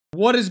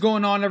What is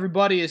going on,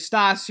 everybody? It's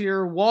Stas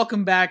here.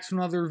 Welcome back to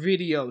another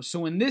video.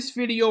 So in this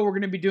video, we're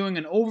going to be doing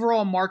an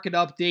overall market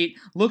update,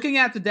 looking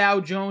at the Dow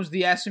Jones,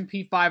 the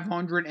S&P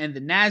 500, and the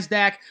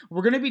NASDAQ.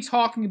 We're going to be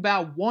talking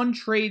about one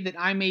trade that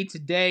I made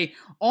today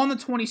on the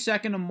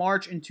 22nd of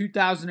March in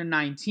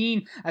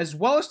 2019, as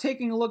well as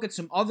taking a look at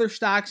some other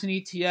stocks and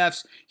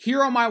ETFs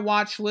here on my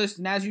watch list.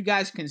 And as you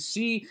guys can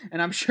see,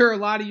 and I'm sure a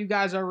lot of you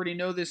guys already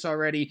know this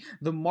already,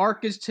 the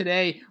markets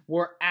today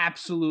were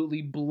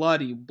absolutely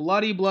bloody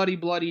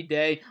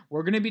day.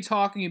 We're going to be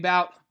talking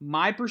about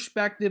my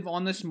perspective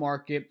on this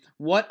market,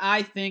 what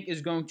I think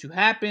is going to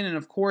happen, and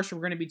of course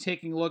we're going to be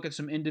taking a look at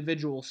some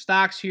individual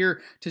stocks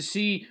here to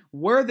see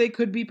where they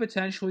could be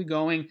potentially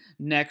going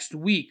next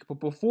week. But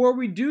before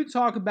we do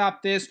talk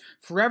about this,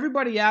 for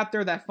everybody out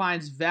there that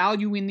finds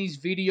value in these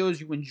videos,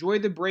 you enjoy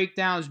the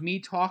breakdowns, me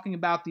talking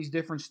about these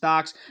different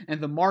stocks and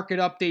the market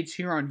updates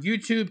here on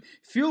YouTube,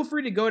 feel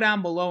free to go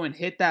down below and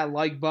hit that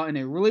like button.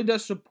 It really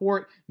does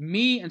support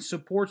me and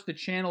supports the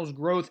channel's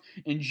growth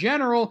in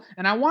general.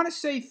 And I want to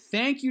say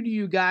thank you to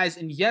you guys.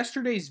 In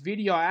yesterday's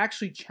video, I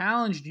actually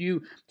challenged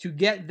you to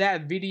get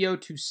that video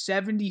to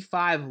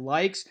 75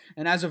 likes.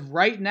 And as of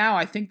right now,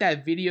 I think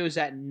that video is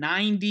at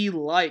 90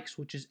 likes,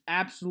 which is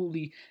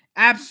absolutely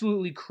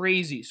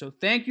crazy. So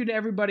thank you to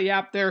everybody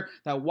out there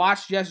that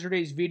watched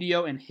yesterday's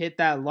video and hit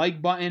that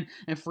like button.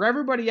 And for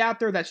everybody out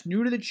there that's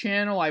new to the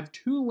channel, I have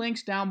two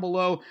links down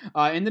below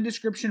in the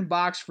description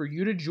box for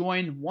you to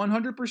join.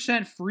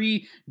 100%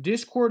 free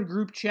Discord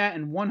group chat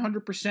and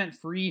 100%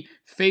 free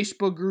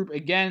Facebook group.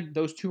 Again,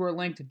 those two are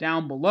linked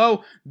down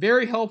below.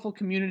 Very helpful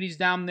communities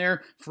down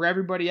there for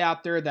everybody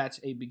out there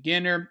that's a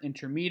beginner,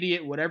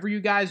 intermediate, whatever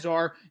you guys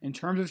are in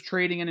terms of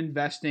trading and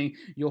investing.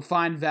 You'll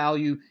find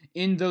value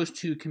in those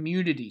two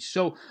communities.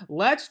 So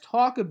let's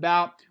talk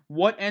about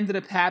what ended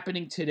up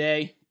happening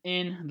today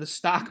in the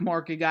stock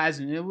market, guys.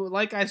 And it was,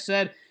 like I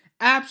said,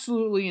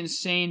 absolutely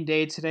insane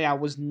day today. I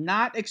was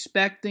not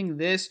expecting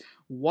this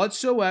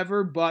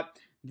whatsoever, but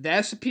the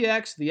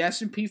SPX, the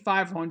S&P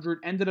 500,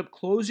 ended up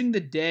closing the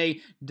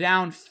day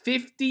down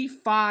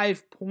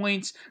 55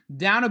 points,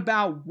 down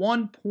about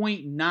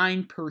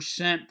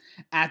 1.9%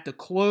 at the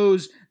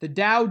close. The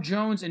Dow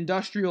Jones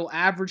Industrial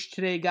Average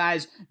today,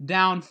 guys,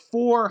 down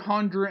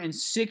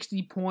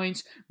 460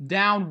 points,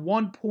 down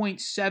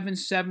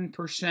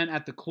 1.77%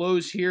 at the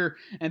close here.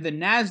 And the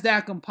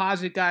NASDAQ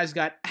Composite, guys,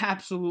 got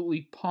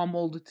absolutely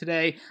pummeled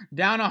today,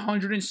 down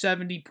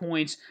 170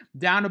 points,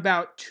 down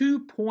about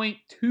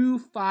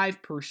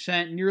 2.25%.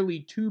 Nearly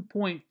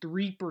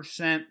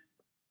 2.3%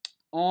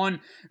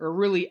 on, or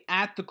really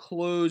at the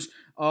close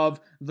of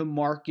the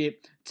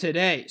market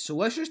today. So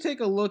let's just take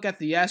a look at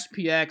the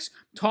SPX,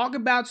 talk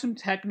about some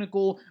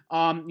technical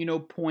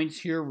points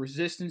here,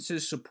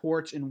 resistances,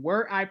 supports, and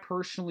where I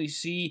personally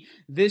see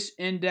this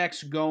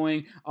index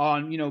going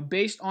on,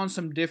 based on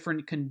some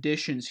different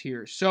conditions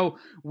here. So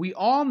we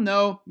all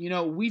know,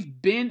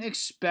 we've been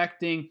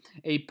expecting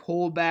a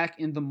pullback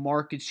in the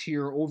markets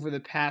here over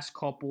the past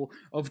couple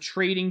of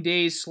trading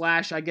days /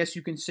 I guess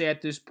you can say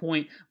at this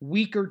point,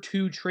 week or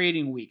two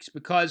trading weeks,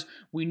 because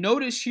we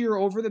notice here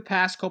over the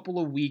past couple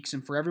of weeks,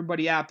 and for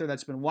everybody out there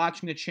that's been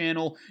watching the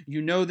channel,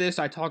 you know this,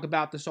 I talk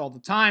about this all the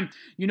time,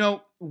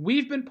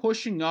 we've been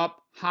pushing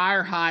up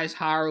higher highs,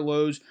 higher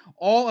lows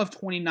all of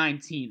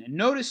 2019. And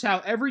notice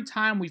how every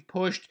time we've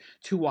pushed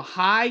to a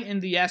high in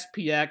the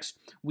SPX,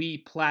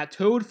 we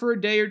plateaued for a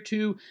day or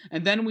two,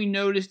 and then we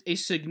noticed a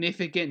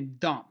significant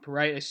dump,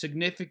 right? A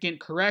significant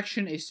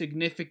correction, a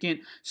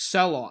significant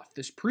sell-off.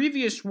 This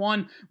previous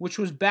one, which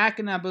was back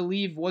in, I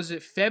believe, was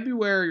it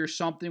February or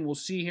something? We'll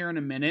see here in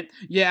a minute.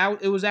 Yeah,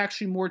 it was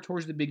actually more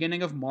towards the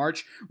beginning of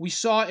March. We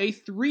saw a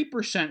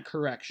 3%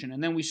 correction,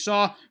 and then we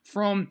saw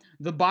from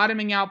the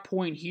bottoming out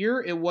point here,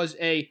 it was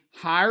a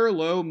higher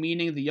low,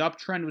 meaning the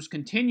uptrend was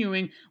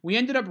continuing. We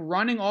ended up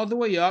running all the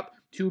way up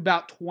to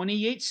about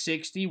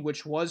 2860,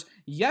 which was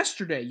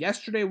yesterday.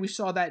 Yesterday, we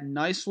saw that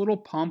nice little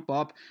pump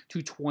up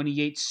to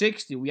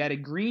 2860. We had a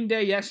green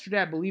day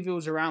yesterday. I believe it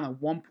was around like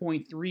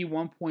 1.3,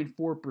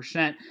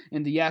 1.4%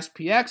 in the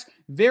SPX.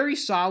 Very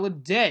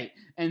solid day.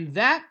 And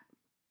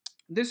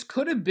this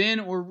could have been,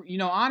 or,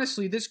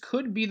 honestly, this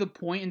could be the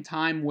point in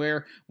time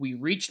where we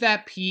reach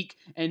that peak,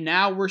 and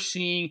now we're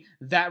seeing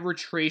that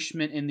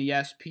retracement in the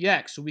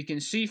SPX. So we can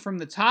see from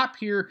the top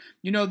here,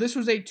 this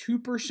was a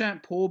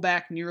 2%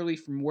 pullback nearly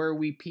from where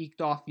we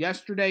peaked off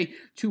yesterday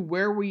to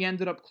where we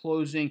ended up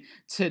closing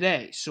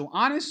today. So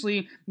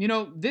honestly,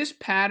 this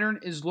pattern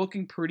is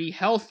looking pretty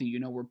healthy.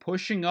 We're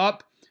pushing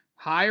up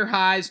higher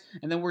highs,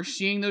 and then we're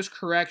seeing those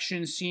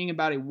corrections, seeing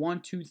about a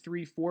 1, 2,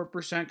 3,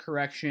 4%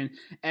 correction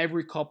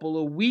every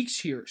couple of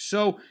weeks here.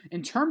 So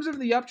in terms of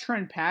the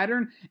uptrend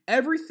pattern,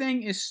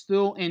 everything is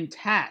still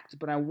intact,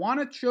 but I want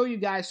to show you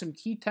guys some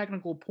key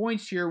technical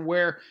points here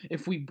where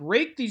if we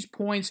break these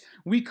points,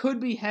 we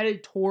could be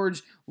headed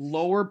towards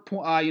lower,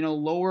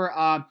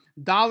 lower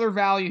dollar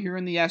value here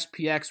in the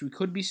SPX. We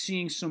could be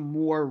seeing some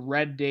more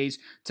red days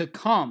to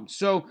come.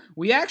 So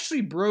we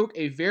actually broke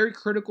a very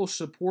critical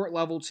support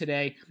level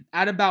today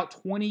at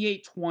about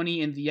 28.20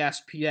 in the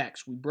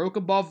SPX. We broke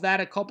above that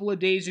a couple of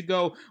days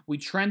ago. We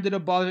trended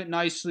above it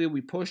nicely.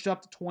 We pushed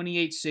up to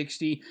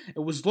 28.60. It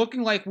was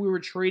looking like we were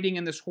trading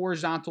in this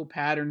horizontal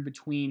pattern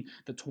between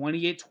the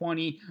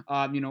 28.20,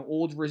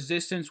 old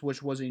resistance,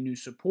 which was a new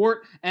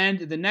support, and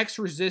the next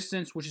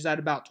resistance, which is at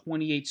about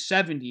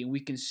 28.70. And we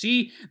can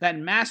see that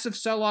massive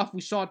sell-off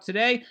we saw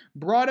today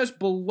brought us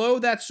below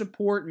that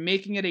support,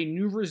 making it a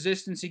new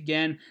resistance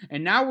again.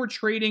 And now we're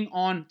trading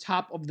on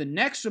top of the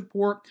next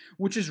support,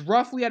 which is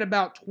roughly at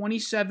about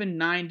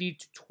 $27.90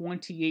 to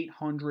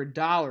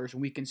 $2,800.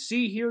 And we can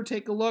see here,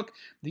 take a look,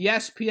 the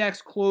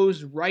SPX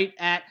closed right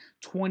at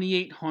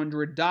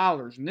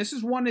 $2,800. And this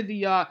is one of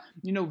the,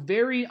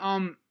 very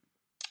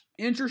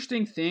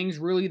interesting things,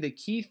 really the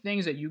key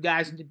things that you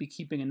guys need to be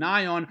keeping an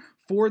eye on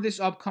for this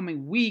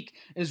upcoming week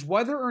is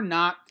whether or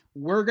not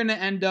we're going to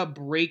end up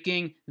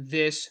breaking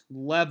this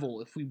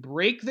level. If we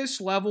break this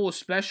level,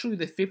 especially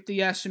the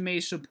 50 SMA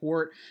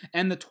support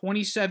and the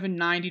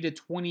 $27.90 to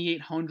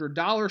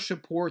 $2,800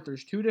 support,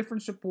 there's two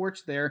different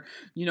supports there.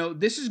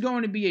 This is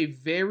going to be a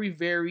very,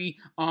 very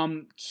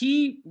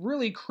key,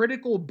 really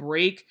critical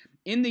break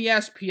in the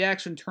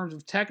SPX in terms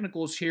of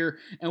technicals here,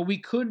 and we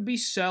could be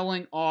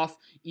selling off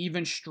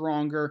even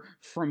stronger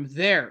from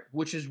there,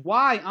 which is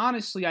why,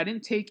 honestly, I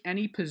didn't take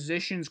any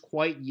positions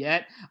quite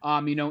yet,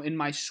 in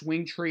my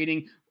swing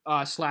trading /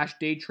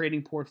 day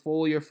trading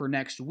portfolio for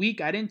next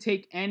week. I didn't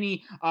take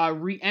any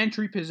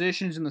re-entry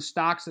positions in the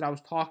stocks that I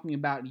was talking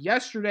about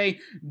yesterday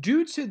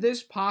due to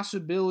this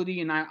possibility,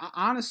 and I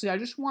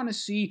just want to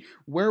see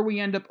where we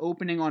end up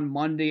opening on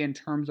Monday in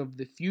terms of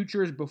the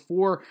futures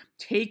before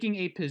taking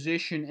a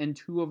position in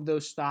two of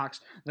those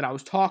stocks that I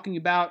was talking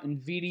about,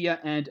 NVIDIA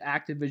and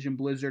Activision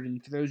Blizzard.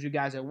 And for those of you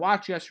guys that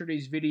watched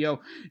yesterday's video,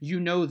 you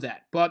know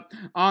that. But,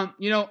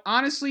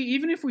 honestly,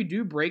 even if we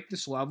do break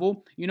this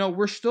level,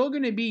 we're still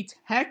going to be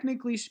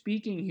technically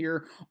speaking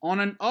here on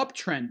an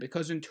uptrend,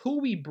 because until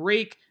we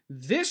break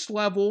this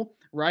level,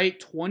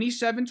 right,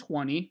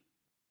 27.20,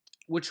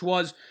 which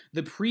was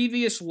the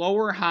previous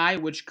lower high,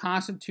 which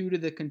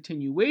constituted the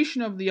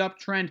continuation of the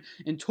uptrend,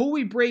 until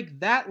we break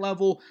that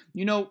level,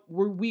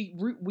 we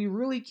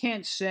really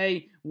can't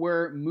say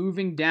we're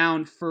moving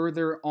down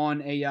further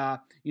on a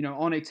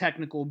on a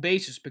technical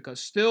basis,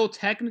 because still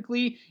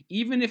technically,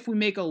 even if we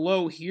make a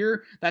low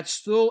here, that's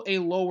still a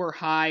lower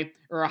high,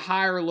 or a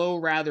higher low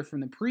rather,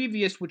 from the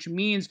previous, which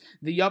means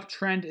the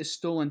uptrend is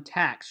still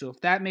intact. So if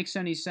that makes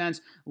any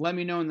sense, let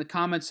me know in the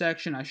comment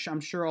section.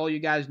 I'm sure all you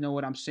guys know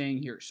what I'm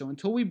saying here. So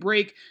until we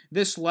break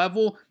this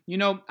level,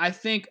 I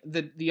think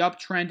that the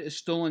uptrend is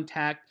still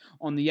intact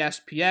on the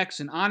SPX,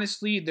 and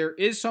honestly, there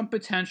is some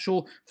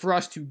potential for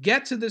us to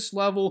get to this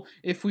level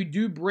if we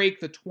do break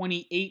the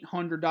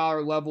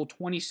 $2,800 level,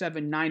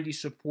 $27.90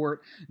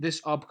 support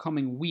this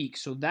upcoming week.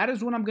 So that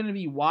is what I'm going to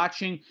be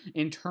watching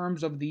in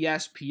terms of the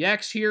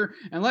SPX here,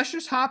 and let's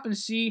just hop and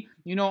see,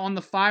 on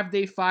the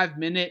 5-day,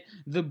 5-minute,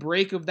 the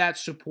break of that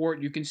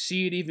support. You can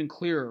see it even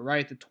clearer,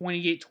 right? The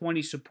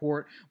 28.20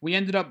 support. We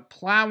ended up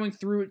plowing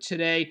through it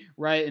today,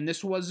 right? And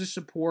this was the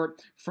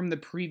support from the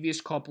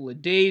previous couple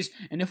of days.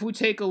 And if we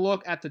take a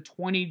look at the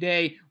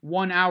 20-day,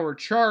 1-hour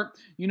chart,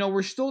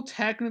 we're still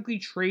technically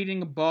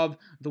trading above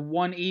the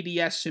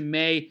 180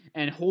 SMA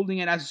and holding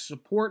it as a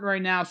support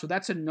right now. So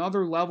that's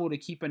another level to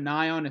keep an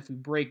eye on. If we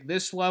break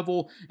this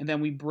level and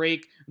then we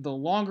break the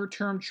longer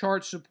term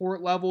chart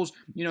support levels,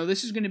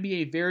 this is going to be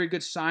a very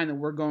good sign that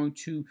we're going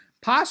to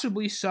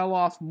possibly sell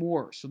off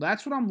more. So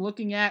that's what I'm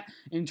looking at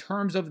in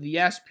terms of the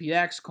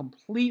SPX.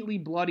 Completely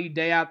bloody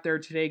day out there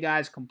today,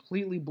 guys.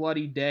 Completely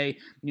bloody day.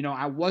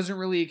 I wasn't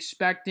really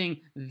expecting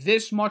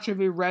this much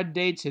of a red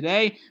day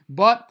today,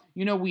 but,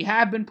 we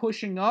have been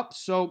pushing up,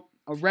 so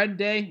a red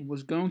day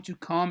was going to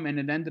come, and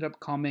it ended up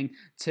coming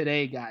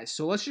today, guys.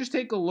 So let's just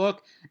take a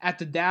look at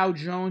the Dow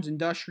Jones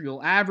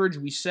Industrial Average.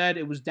 We said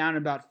it was down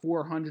about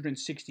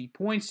 460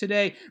 points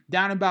today,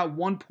 down about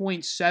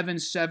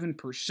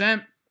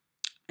 1.77%.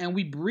 And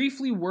we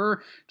briefly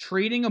were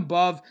trading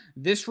above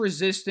this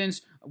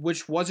resistance,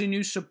 which was a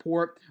new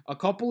support a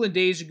couple of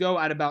days ago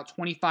at about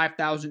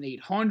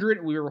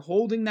 25,800. We were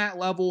holding that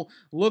level,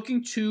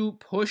 looking to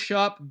push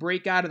up,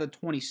 break out of the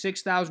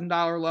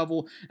 $26,000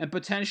 level, and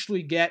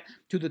potentially get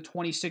to the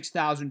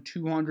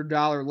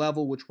 $26,200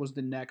 level, which was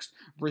the next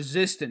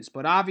resistance.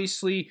 But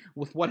obviously,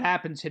 with what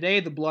happened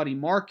today, the bloody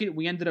market,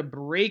 we ended up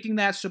breaking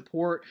that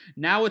support.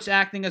 Now it's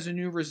acting as a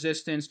new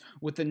resistance,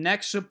 with the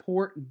next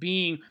support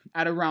being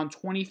at around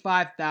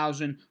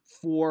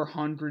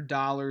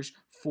 $25,400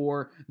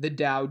 for the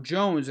Dow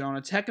Jones. And on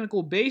a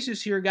technical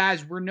basis here,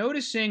 guys, we're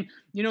noticing,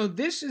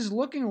 this is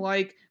looking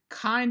like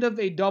kind of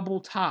a double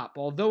top.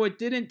 Although it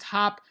didn't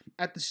top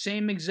at the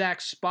same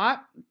exact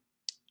spot,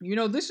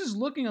 this is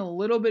looking a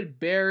little bit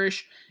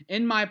bearish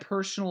in my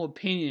personal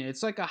opinion.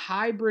 It's like a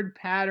hybrid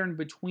pattern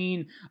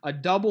between a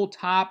double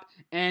top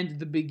and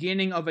the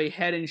beginning of a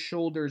head and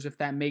shoulders, if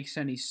that makes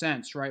any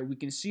sense, right? We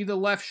can see the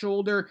left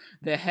shoulder,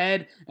 the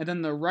head, and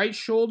then the right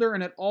shoulder,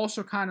 and it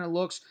also kind of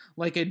looks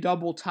like a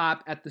double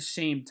top at the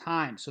same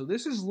time. So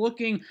this is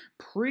looking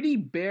pretty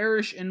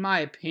bearish in my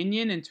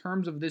opinion in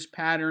terms of this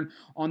pattern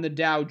on the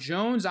Dow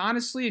Jones.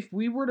 Honestly, if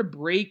we were to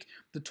break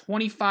the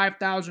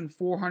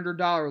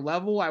 $25,400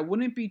 level, I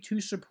wouldn't be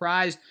too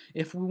surprised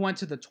if we went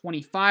to the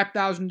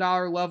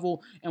 $25,000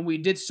 level and we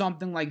did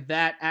something like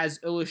that as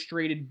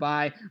illustrated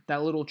by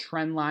that little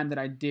trend line that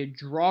I did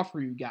draw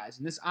for you guys.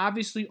 And this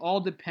obviously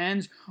all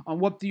depends on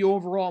what the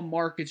overall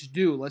markets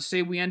do. Let's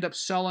say we end up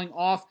selling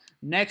off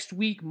next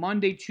week,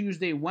 Monday,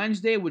 Tuesday,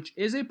 Wednesday, which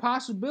is a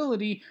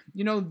possibility.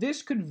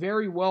 This could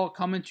very well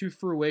come into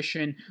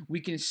fruition. We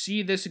can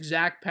see this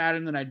exact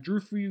pattern that I drew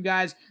for you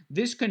guys.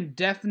 This can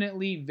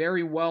definitely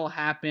very well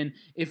happen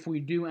if we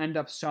do end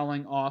up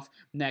selling off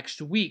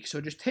next week.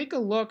 So just take a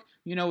look.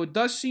 It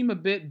does seem a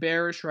bit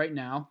bearish right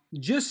now.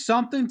 Just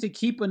something to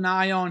keep an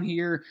eye on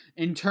here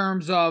in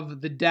terms of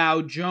the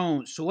Dow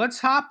Jones. So let's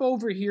hop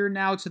over here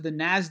now to the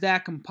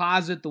NASDAQ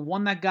Composite, the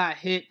one that got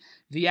hit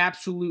the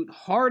absolute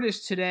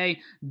hardest today,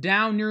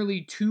 down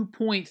nearly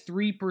 2.3%,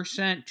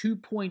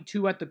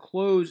 2.2 at the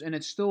close, and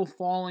it's still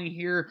falling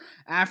here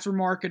after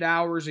market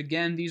hours.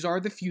 Again, these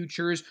are the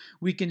futures.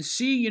 We can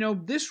see,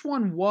 this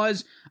one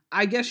was,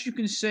 I guess you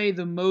can say,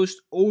 the most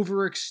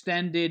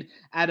overextended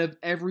out of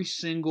every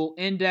single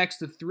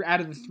index, out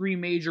of the three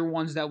major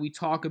ones that we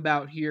talk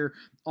about here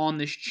on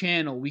this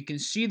channel. We can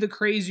see the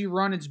crazy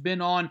run it's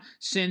been on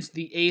since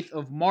the 8th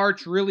of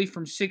March, really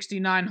from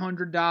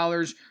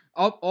 $6,900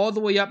 up all the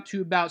way up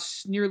to about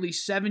nearly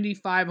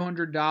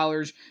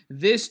 $7,500.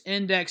 This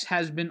index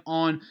has been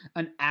on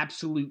an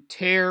absolute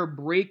tear,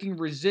 breaking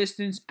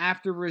resistance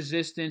after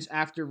resistance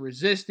after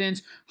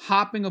resistance,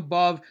 hopping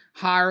above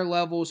higher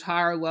levels.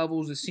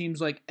 It seems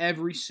like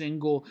every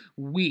single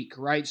week,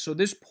 right? So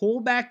this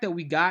pullback that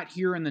we got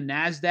here in the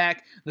NASDAQ,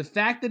 the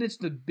fact that it's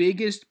the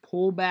biggest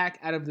pullback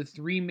out of the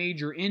three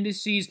major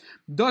indices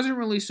doesn't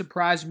really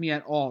surprise me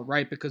at all,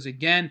 right? Because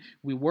again,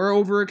 we were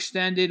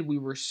overextended. We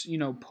were,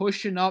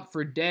 pushing up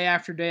for day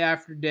after day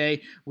after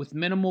day with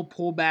minimal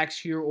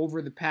pullbacks here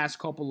over the past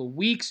couple of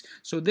weeks.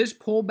 So this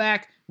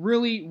pullback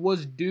really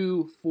was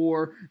due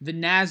for the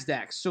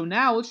NASDAQ. So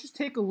now let's just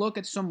take a look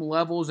at some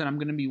levels that I'm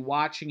going to be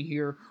watching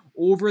here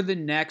over the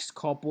next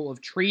couple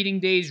of trading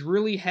days,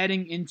 really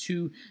heading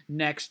into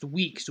next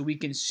week. So we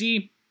can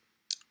see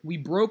we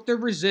broke the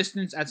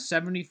resistance at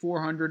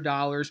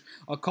 $7,400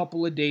 a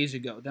couple of days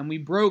ago. Then we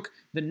broke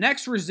the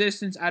next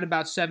resistance at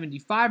about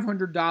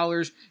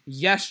 $7,500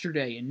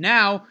 yesterday. And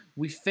now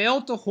we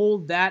failed to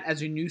hold that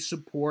as a new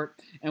support,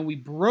 and we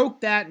broke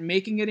that,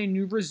 making it a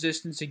new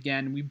resistance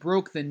again. We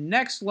broke the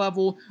next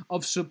level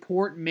of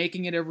support,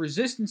 making it a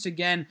resistance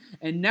again.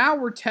 And now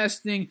we're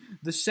testing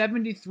the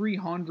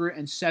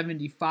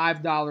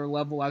 $7,375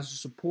 level as a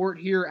support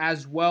here,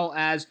 as well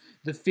as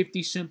the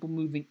 50 simple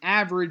moving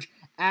average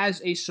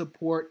as a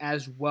support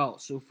as well.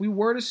 So if we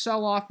were to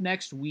sell off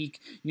next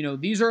week,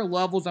 these are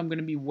levels I'm going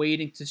to be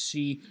waiting to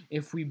see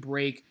if we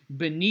break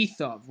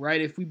beneath of, right?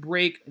 If we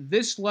break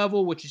this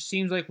level, which it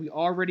seems like we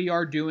already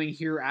are doing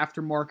here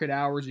after market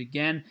hours,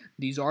 again,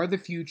 these are the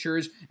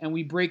futures, and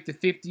we break the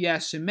 50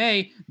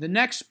 SMA, the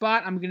next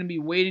spot I'm going to be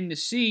waiting to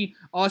see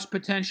us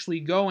potentially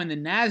go in the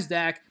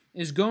NASDAQ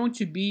is going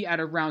to be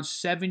at around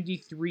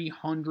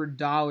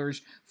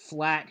 $7,300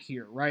 flat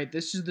here, right?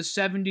 This is the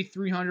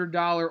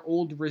 $7,300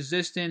 old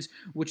resistance,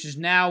 which is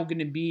now going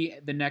to be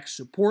the next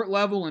support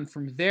level. And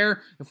from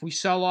there, if we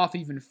sell off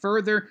even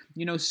further,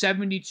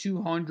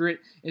 $7,200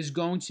 is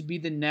going to be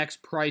the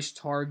next price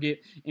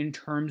target in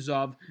terms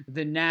of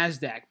the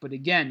NASDAQ. But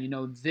again,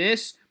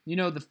 this,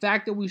 the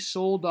fact that we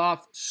sold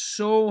off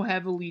so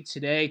heavily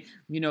today,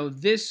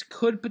 this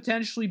could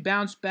potentially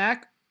bounce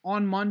back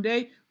on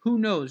Monday. Who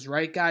knows,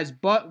 right, guys?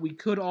 But we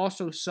could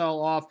also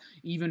sell off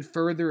even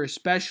further,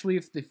 especially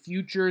if the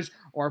futures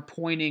are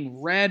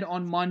pointing red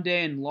on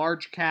Monday and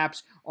large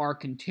caps are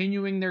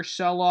continuing their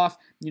sell-off.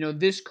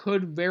 This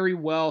could very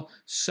well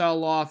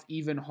sell off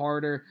even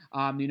harder,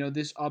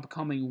 this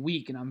upcoming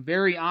week. And I'm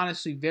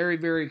honestly very,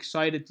 very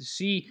excited to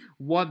see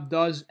what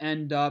does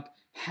end up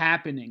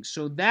happening.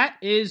 So that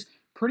is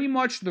pretty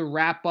much the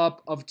wrap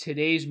up of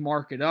today's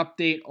market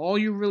update. All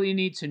you really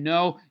need to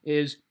know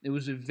is it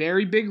was a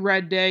very big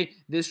red day.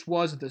 This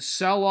was the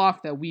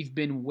sell-off that we've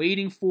been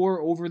waiting for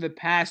over the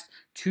past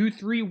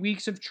 2-3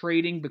 weeks of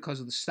trading,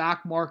 because the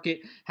stock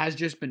market has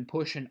just been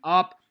pushing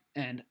up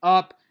and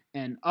up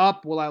and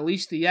up. Well, at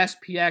least the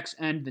SPX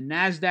and the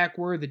NASDAQ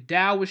were. The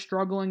Dow was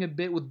struggling a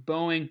bit with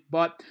Boeing,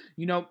 but,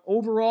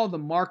 overall, the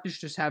markets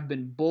just have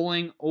been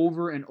bulling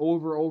over and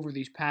over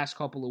these past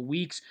couple of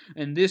weeks,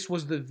 and this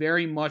was the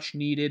very much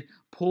needed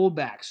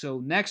pullback. So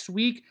next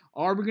week,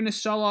 are we going to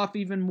sell off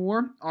even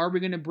more? Are we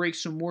going to break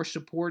some more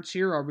supports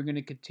here? Are we going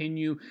to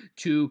continue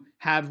to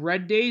have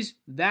red days?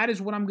 That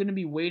is what I'm going to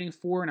be waiting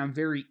for, and I'm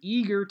very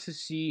eager to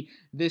see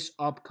this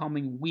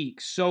upcoming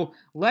week. So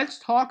let's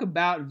talk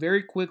about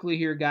very quickly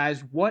here,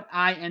 guys, what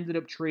I ended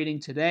up trading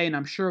today, and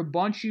I'm sure a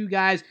bunch of you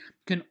guys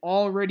can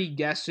already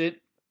guess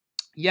it.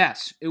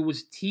 Yes, it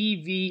was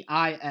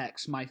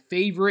TVIX, my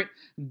favorite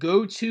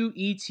go-to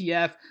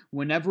ETF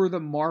whenever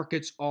the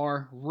markets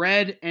are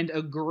red and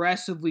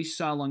aggressively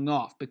selling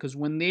off. Because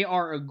when they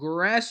are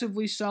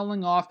aggressively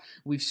selling off,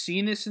 we've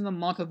seen this in the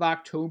month of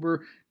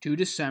October to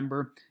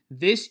December,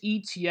 this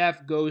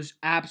ETF goes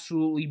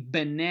absolutely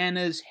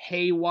bananas,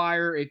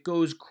 haywire. It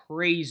goes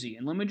crazy.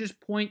 And let me just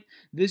point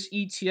this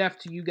ETF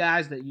to you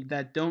guys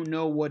that don't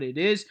know what it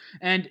is.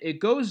 And it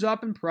goes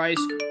up in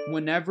price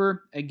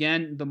whenever,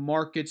 again, the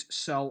markets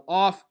sell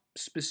off.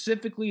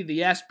 Specifically the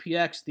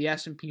SPX, the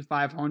S&P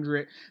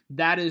 500,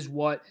 that is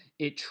what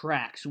it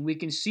tracks. And we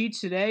can see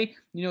today,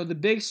 the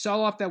big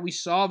sell-off that we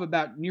saw of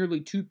about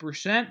nearly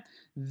 2%,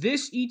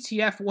 this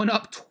ETF went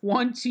up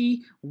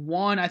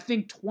 21, I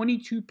think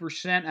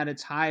 22% at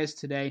its highest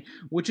today,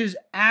 which is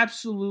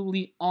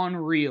absolutely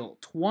unreal.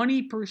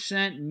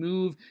 20%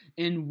 move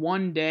in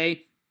one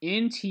day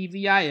in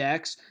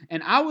TVIX,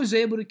 and I was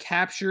able to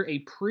capture a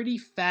pretty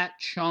fat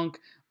chunk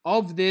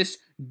of this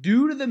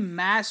due to the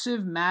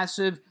massive,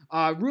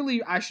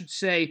 really, I should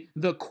say,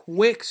 the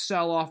quick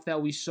sell-off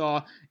that we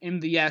saw in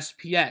the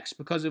SPX.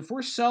 Because if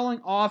we're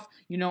selling off,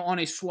 on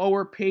a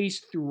slower pace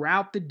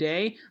throughout the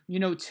day,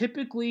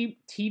 typically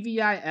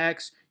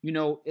TVIX,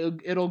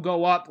 it'll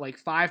go up like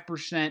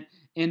 5%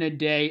 in a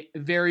day,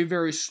 very,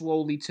 very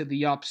slowly to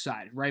the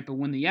upside, right? But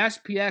when the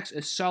SPX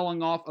is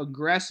selling off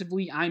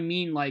aggressively, I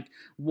mean like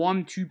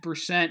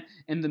 1-2%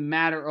 in the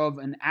matter of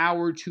an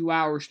hour, 2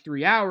 hours,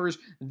 3 hours,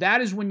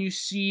 that is when you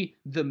see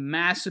the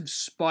massive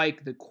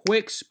spike, the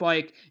quick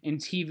spike in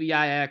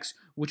TVIX,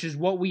 which is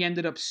what we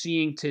ended up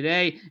seeing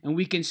today. And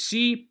we can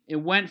see it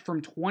went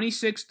from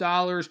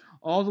 $26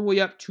 all the way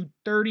up to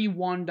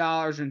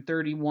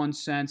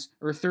 $31.31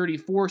 or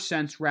 34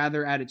 cents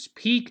rather at its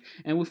peak.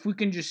 And if we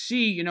can just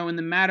see, in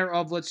the matter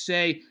of, let's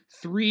say,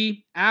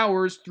 3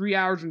 hours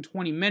and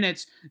 20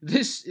 minutes,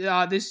 this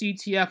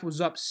ETF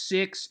was up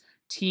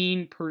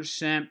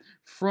 16%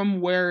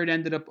 from where it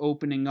ended up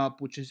opening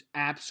up, which is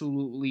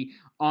absolutely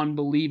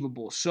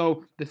unbelievable.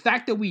 So the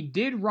fact that we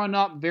did run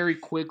up very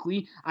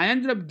quickly, I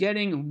ended up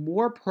getting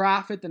more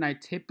profit than I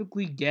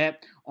typically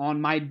get on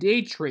my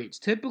day trades.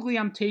 Typically,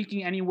 I'm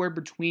taking anywhere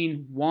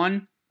between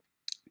 1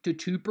 to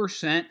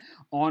 2%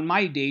 on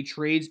my day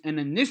trades, and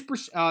in this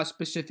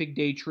specific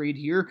day trade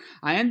here,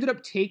 I ended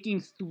up taking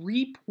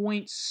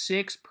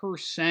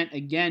 3.6%,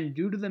 again,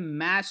 due to the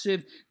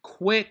massive,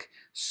 quick,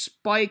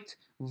 spiked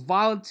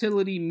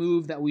volatility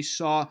move that we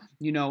saw,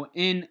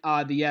 in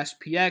the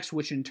SPX,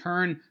 which in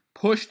turn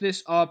pushed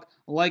this up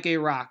like a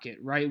rocket,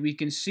 right? We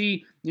can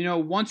see,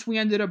 once we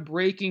ended up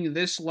breaking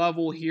this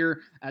level here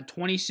at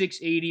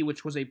 2680,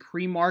 which was a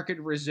pre-market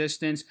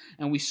resistance,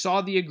 and we saw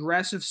the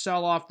aggressive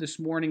sell-off this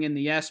morning in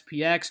the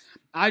SPX,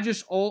 I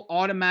just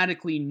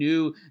automatically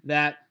knew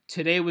that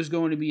today was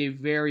going to be a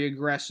very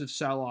aggressive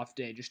sell-off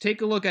day. Just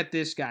take a look at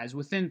this, guys.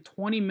 Within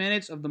 20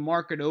 minutes of the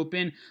market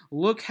open,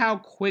 look how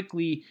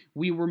quickly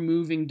we were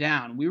moving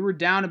down. We were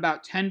down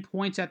about 10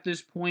 points at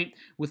this point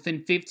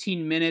within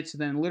 15 minutes.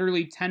 Then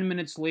literally 10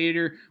 minutes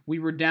later, we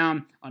were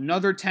down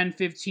another 10,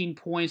 15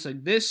 points.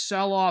 Like, this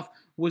sell-off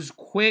was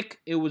quick.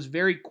 It was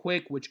very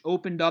quick, which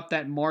opened up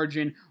that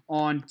margin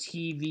on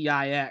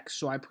TVIX.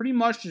 So I pretty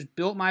much just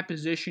built my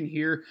position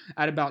here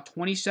at about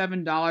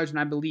 $27 and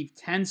I believe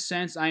 10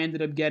 cents I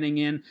ended up getting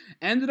in.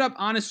 Ended up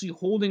honestly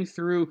holding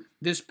through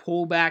this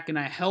pullback, and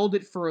I held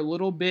it for a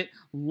little bit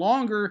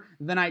longer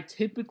than I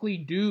typically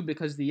do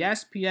because the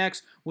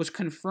SPX was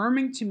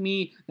confirming to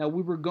me that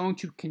we were going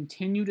to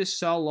continue to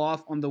sell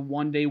off on the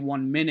 1 day,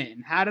 1 minute.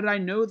 And how did I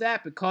know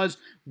that? Because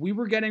we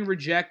were getting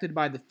rejected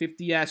by the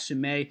 50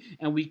 SMA,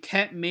 and we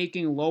kept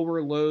making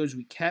lower lows,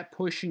 we kept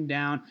pushing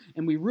down,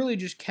 and we really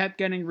just kept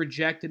getting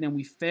rejected, and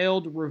we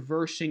failed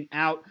reversing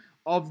out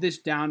of this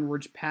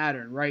downwards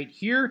pattern right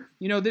here.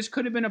 This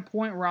could have been a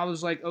point where I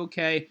was like,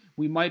 okay,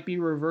 we might be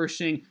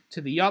reversing to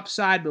the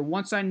upside, but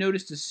once I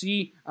started to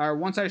see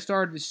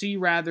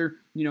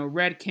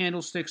red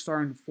candlesticks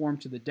starting to form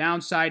to the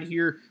downside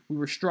here, we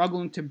were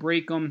struggling to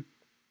break them.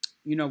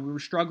 We were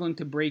struggling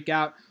to break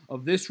out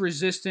of this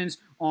resistance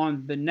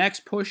on the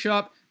next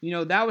push-up.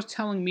 That was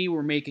telling me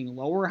we're making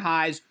lower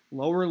highs,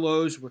 lower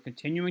lows. We're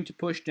continuing to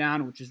push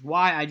down, which is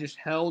why I just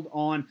held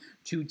on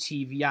to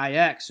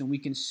TVIX. And we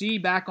can see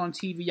back on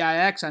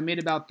TVIX, I made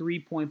about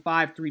 3.5,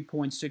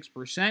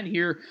 3.6%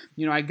 here.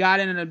 I got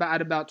in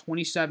at about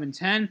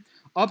 27.10.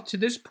 Up to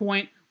this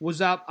point,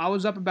 I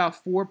was up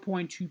about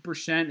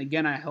 4.2%.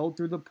 Again, I held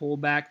through the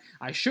pullback.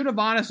 I should have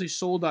honestly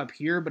sold up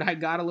here, but I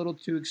got a little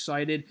too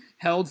excited,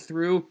 held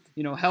through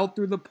the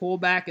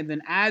pullback, and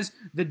then as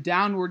the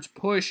downwards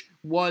push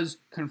was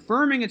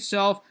confirming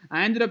itself,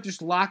 I ended up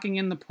just locking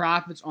in the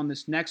profits on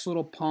this next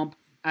little pump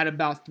at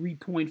about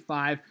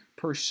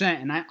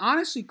 3.5%. And I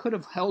honestly could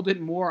have held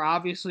it more.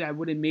 Obviously, I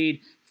would have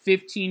made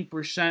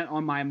 15%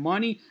 on my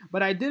money,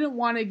 but I didn't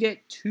want to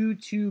get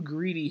too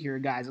greedy here,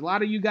 guys. A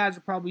lot of you guys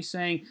are probably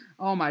saying,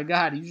 "Oh my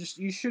God,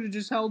 you should have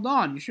just held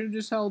on. You should have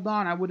just held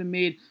on. I would have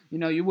made,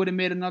 you would have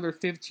made another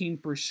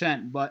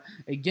 15%." But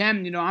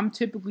again, I'm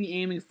typically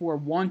aiming for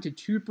 1 to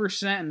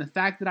 2%, and the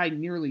fact that I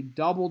nearly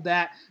doubled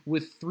that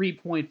with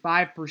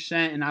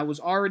 3.5%, and I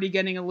was already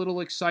getting a little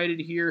excited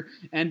here,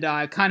 and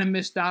I kind of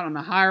missed out on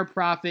a higher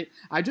profit.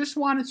 I just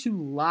wanted to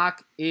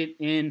lock it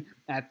in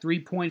at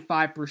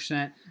 3.5%,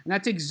 and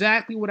that's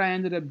exactly what I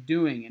ended up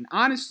doing. And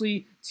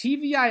honestly,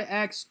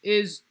 TVIX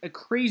is a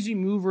crazy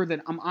mover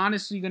that I'm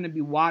honestly going to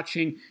be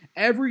watching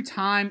every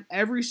time,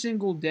 every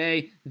single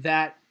day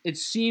that it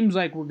seems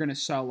like we're going to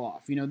sell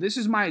off. This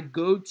is my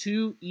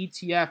go-to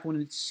ETF when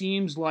it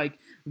seems like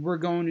we're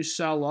going to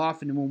sell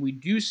off. And when we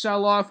do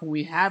sell off, when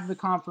we have the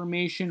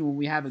confirmation, when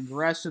we have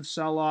aggressive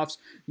sell-offs,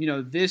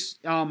 this,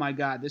 oh my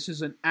God, this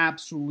is an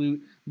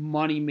absolute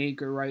money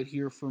maker right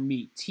here for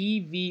me,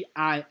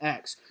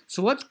 TVIX.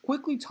 So let's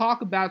quickly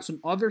talk about some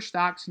other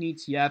stocks and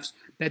ETFs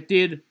that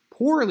did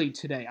poorly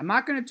today. I'm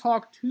not going to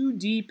talk too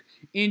deep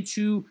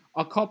into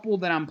a couple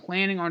that I'm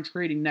planning on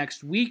trading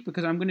next week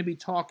because I'm going to be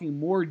talking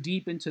more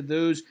deep into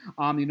those,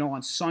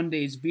 on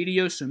Sunday's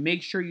video. So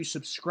make sure you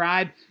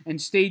subscribe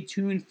and stay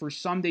tuned for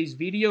Sunday's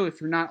video if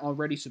you're not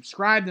already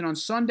subscribed. And on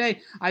Sunday,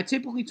 I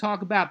typically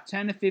talk about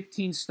 10 to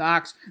 15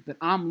 stocks that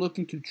I'm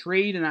looking to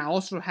trade, and I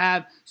also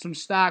have some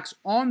stocks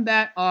on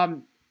that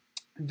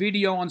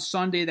video on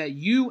Sunday that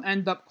you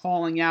end up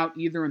calling out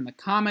either in the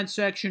comment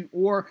section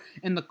or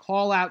in the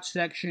call out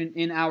section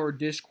in our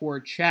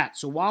Discord chat.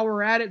 So while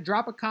we're at it,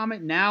 drop a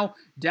comment now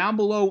down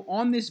below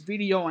on this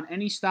video on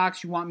any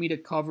stocks you want me to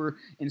cover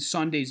in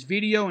Sunday's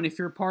video. And if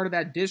you're part of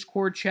that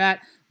Discord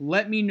chat,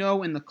 let me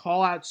know in the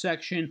call out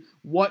section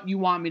what you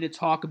want me to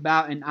talk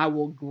about, and I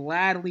will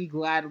gladly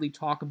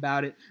talk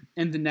about it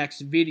in the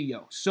next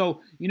video.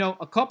 So,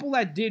 a couple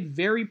that did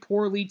very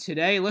poorly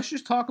today, let's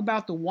just talk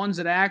about the ones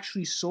that I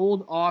actually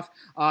sold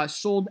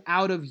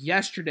out of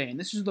yesterday. And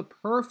this is the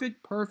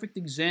perfect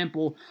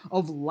example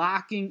of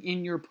locking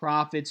in your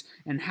profits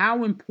and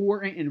how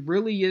important it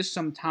really is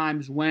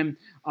sometimes when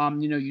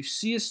you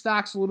see a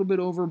stock's a little bit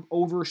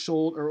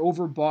oversold or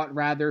overbought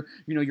rather.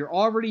 You're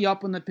already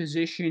up in the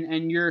position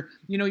and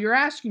you're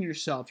asking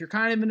yourself, you're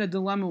kind of in a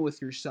dilemma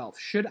with yourself.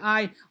 Should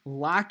I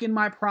lock in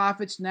my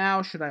profits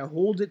now? Should I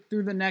hold it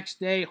through the next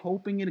day,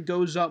 hoping it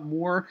goes up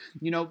more?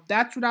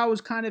 That's what I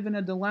was kind of in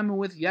a dilemma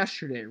with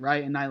yesterday,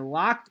 right? And I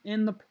locked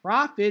in the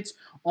profits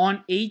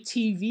on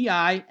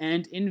ATVI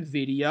and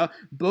NVIDIA.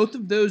 Both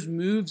of those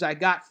moves I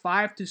got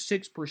 5 to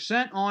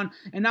 6% on,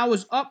 and I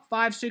was up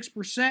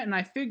 5-6%, and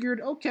I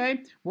figured,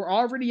 okay, we're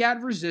already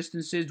at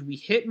resistances. We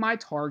hit my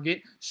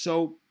target,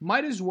 so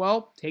might as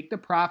well take the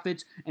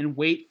profits and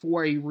wait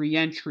for a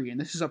re-entry. And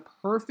this is a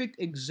perfect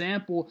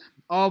example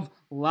of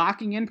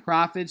locking in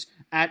profits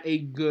at a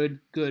good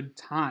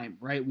time,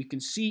 right? We can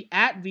see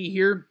ATV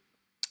here.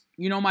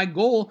 My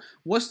goal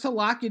was to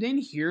lock it in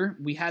here.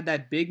 We had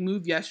that big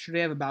move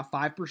yesterday of about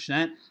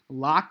 5%,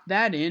 locked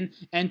that in,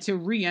 and to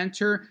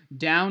re-enter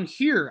down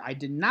here. I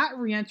did not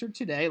re-enter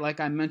today, like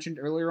I mentioned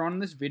earlier on in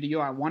this video.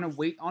 I want to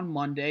wait on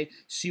Monday,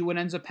 see what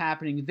ends up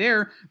happening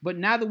there. But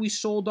now that we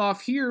sold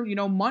off here,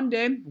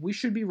 Monday, we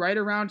should be right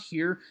around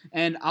here,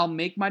 and I'll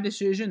make my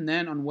decision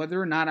then on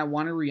whether or not I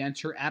want to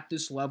re-enter at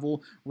this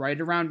level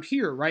right around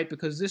here, right?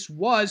 Because this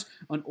was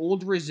an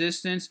old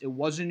resistance. It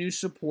was a new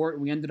support.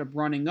 We ended up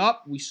running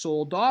up. We sold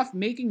off,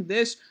 making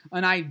this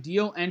an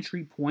ideal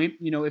entry point,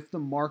 if the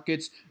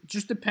markets,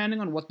 just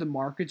depending on what the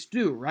markets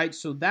do, right?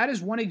 So that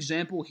is one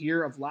example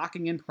here of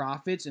locking in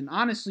profits, and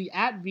honestly,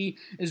 ATV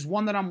is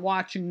one that I'm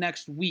watching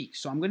next week,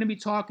 so I'm going to be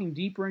talking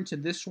deeper into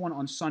this one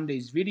on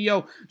Sunday's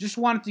video. Just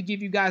wanted to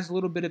give you guys a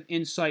little bit of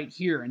insight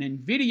here. And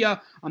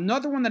NVIDIA,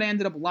 another one that I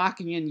ended up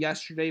locking in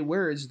yesterday.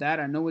 Where is that?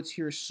 I know it's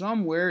here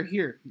somewhere.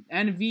 Here,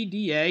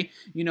 NVDA,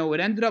 it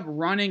ended up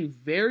running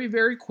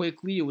very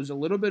quickly. It was a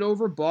little bit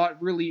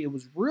overbought. It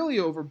was really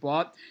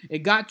overbought. It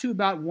got to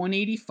about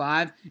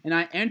 185, and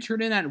I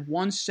entered in at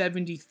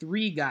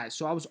 173, guys.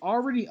 So I was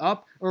already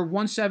up, or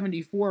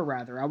 174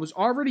 rather. I was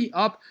already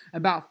up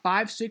about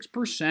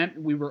 5-6%.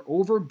 We were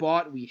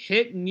overbought. We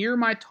hit near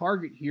my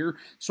target here,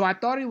 so I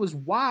thought it was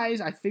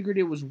wise. I figured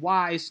it was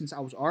wise since I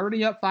was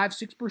already up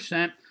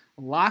 5-6%.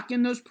 Lock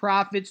in those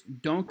profits.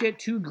 Don't get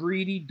too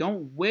greedy.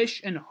 Don't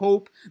wish and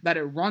hope that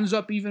it runs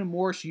up even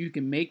more so you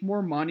can make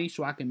more money,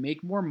 so I can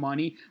make more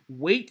money.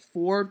 Wait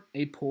for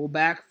a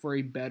pullback for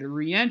a better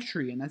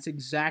re-entry, and that's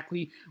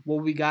exactly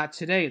what we got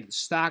today. The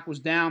stock was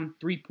down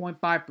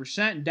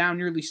 3.5%, down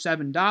nearly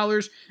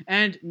 $7,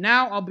 and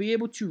now I'll be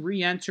able to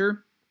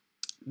re-enter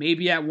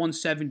maybe at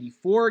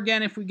 174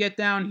 again if we get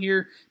down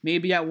here,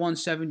 maybe at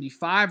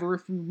 175, or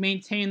if we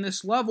maintain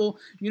this level,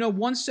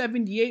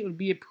 178 would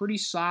be a pretty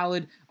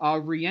solid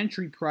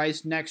re-entry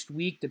price next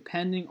week,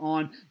 depending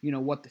on,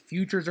 what the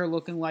futures are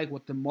looking like,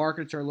 what the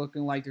markets are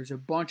looking like. There's a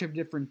bunch of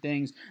different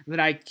things that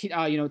I,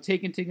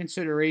 take into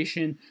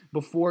consideration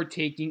before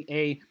taking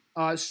a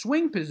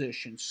swing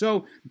positions.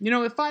 So,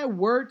 if I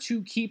were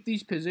to keep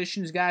these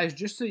positions, guys,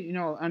 just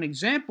to, an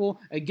example,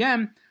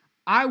 again,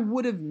 I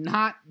would have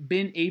not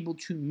been able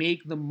to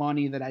make the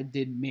money that I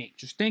did make.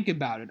 Just think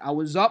about it. I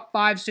was up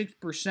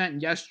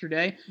 5-6%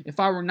 yesterday.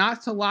 If I were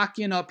not to lock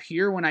in up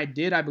here when I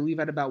did, I believe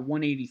at about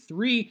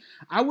 183,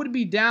 I would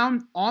be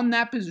down on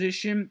that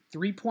position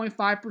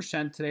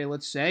 3.5% today,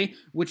 let's say,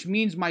 which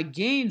means my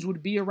gains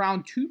would be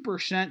around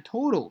 2%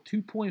 total,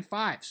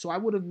 2.5. So I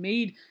would have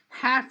made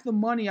half the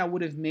money I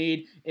would have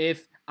made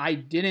if I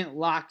didn't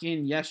lock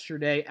in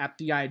yesterday at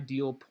the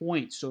ideal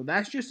point. So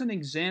that's just an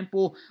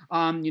example,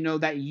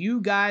 that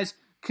you guys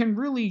can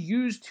really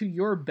use to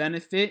your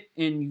benefit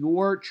in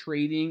your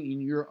trading,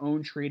 in your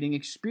own trading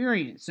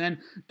experience. And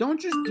don't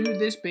just do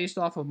this based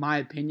off of my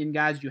opinion,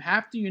 guys. You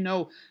have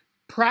to,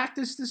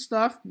 practice the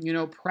stuff,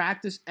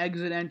 practice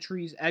exit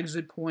entries,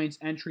 exit points,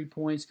 entry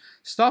points,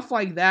 stuff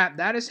like that.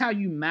 That is how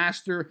you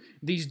master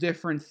these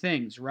different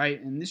things,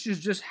 right? And this is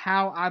just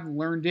how I've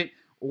learned it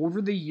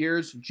over the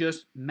years,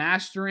 just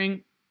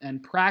mastering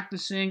and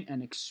practicing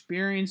and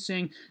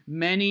experiencing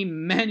many,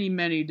 many,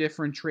 many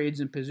different trades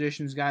and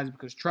positions, guys,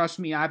 because trust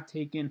me, I've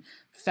taken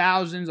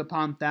thousands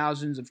upon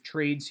thousands of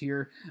trades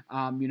here,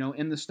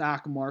 in the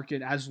stock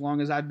market as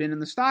long as I've been in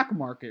the stock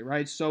market,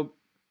 right? So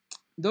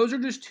those are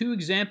just two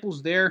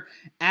examples there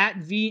at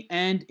V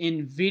and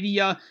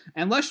NVIDIA.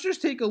 And let's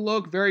just take a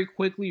look very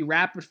quickly,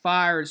 rapid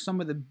fire, at some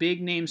of the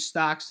big name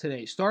stocks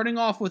today. Starting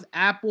off with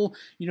Apple.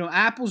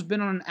 Apple's been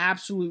on an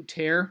absolute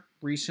tear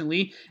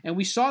recently, and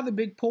we saw the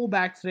big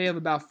pullback today of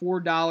about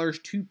 $4,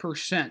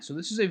 2%. So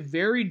this is a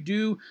very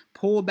due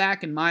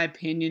pullback in my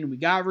opinion. We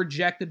got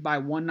rejected by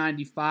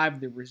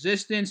 195, the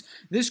resistance.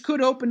 This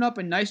could open up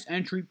a nice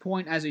entry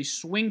point as a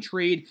swing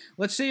trade.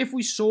 Let's say if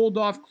we sold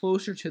off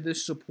closer to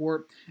this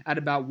support at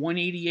about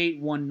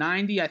 188,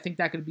 190, I think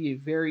that could be a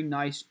very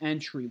nice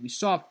entry. We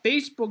saw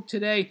Facebook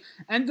today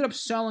ended up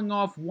selling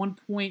off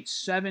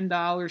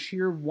 $1.7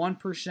 here,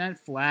 1%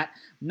 flat.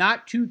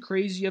 Not too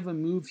crazy of a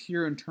move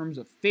here in terms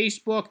of Facebook.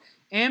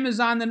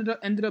 Amazon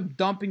ended up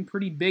dumping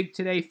pretty big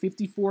today,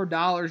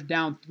 $54,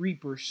 down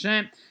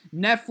 3%.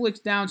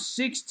 Netflix down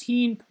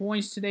 16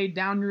 points today,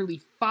 down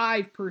nearly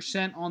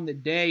 5% on the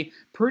day.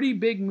 Pretty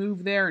big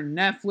move there.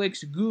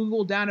 Netflix,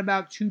 Google down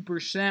about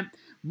 2%.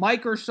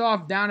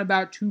 Microsoft down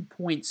about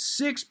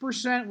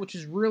 2.6%, which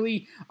is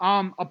really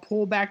a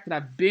pullback that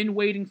I've been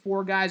waiting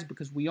for, guys,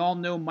 because we all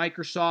know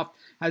Microsoft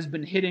has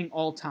been hitting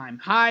all-time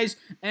highs.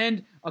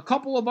 And a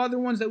couple of other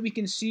ones that we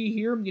can see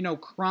here,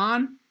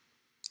 Cron,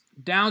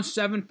 down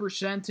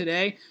 7%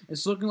 today.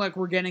 It's looking like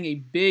we're getting a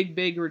big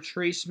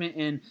retracement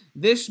in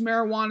this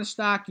marijuana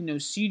stock.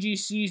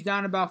 CGC's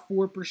down about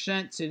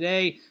 4%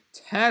 today.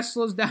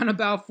 Tesla's down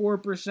about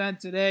 4%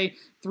 today,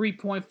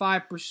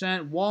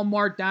 3.5%.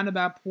 Walmart down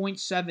about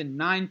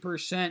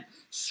 0.79%.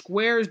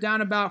 Square's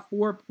down about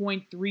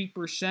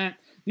 4.3%.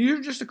 These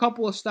are just a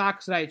couple of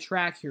stocks that I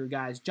track here,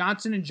 guys.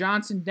 Johnson &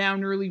 Johnson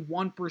down nearly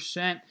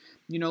 1%.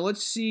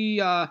 Let's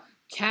see...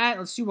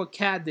 let's see what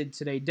CAT did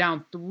today.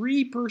 Down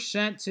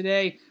 3%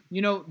 today.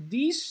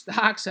 These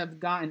stocks have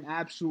gotten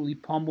absolutely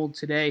pummeled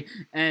today.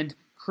 And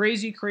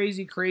crazy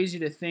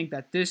to think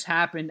that this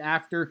happened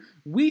after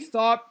we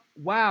thought,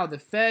 wow, the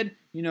Fed,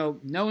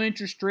 no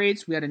interest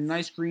rates. We had a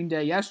nice green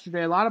day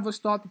yesterday. A lot of us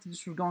thought that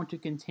this was going to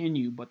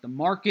continue, but the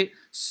market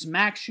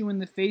smacks you in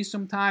the face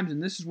sometimes,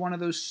 and this is one of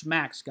those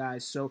smacks,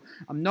 guys. So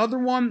another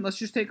one, let's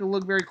just take a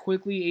look very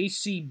quickly.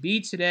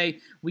 ACB today,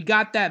 we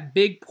got that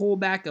big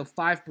pullback of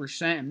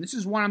 5%, and this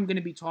is what I'm going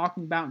to be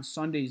talking about in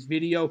Sunday's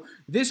video.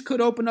 This could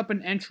open up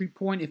an entry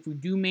point if we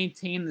do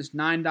maintain this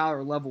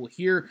 $9 level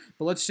here,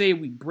 but let's say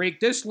we break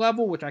this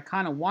level, which I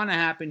kind of want to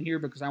happen here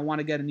because I want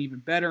to get an even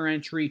better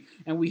entry,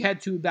 and we head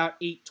to about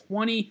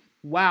 820.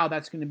 Wow,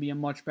 that's going to be a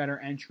much better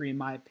entry in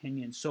my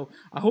opinion. So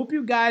I hope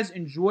you guys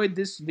enjoyed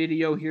this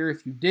video here.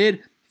 If you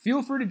did,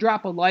 feel free to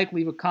drop a like,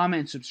 leave a comment,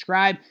 and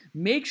subscribe.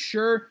 Make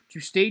sure to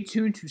stay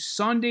tuned to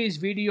Sunday's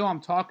video. I'm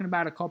talking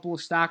about a couple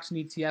of stocks and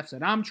ETFs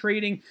that I'm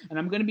trading, and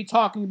I'm going to be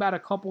talking about a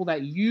couple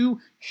that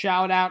you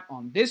shout out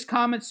on this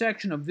comment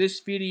section of this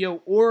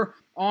video or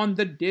on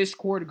the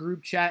Discord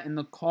group chat in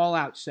the call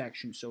out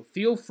section. So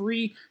feel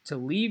free to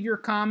leave your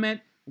comment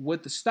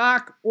with the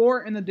stock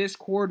or in the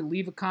Discord,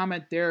 leave a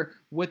comment there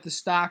with the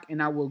stock,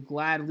 and I will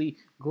gladly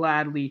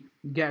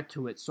get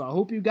to it. So I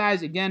hope you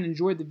guys again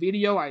enjoyed the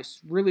video. I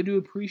really do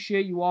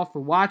appreciate you all for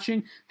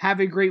watching. Have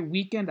a great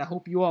weekend. I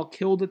hope you all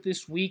killed it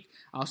this week.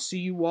 I'll see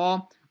you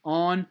all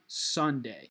on Sunday.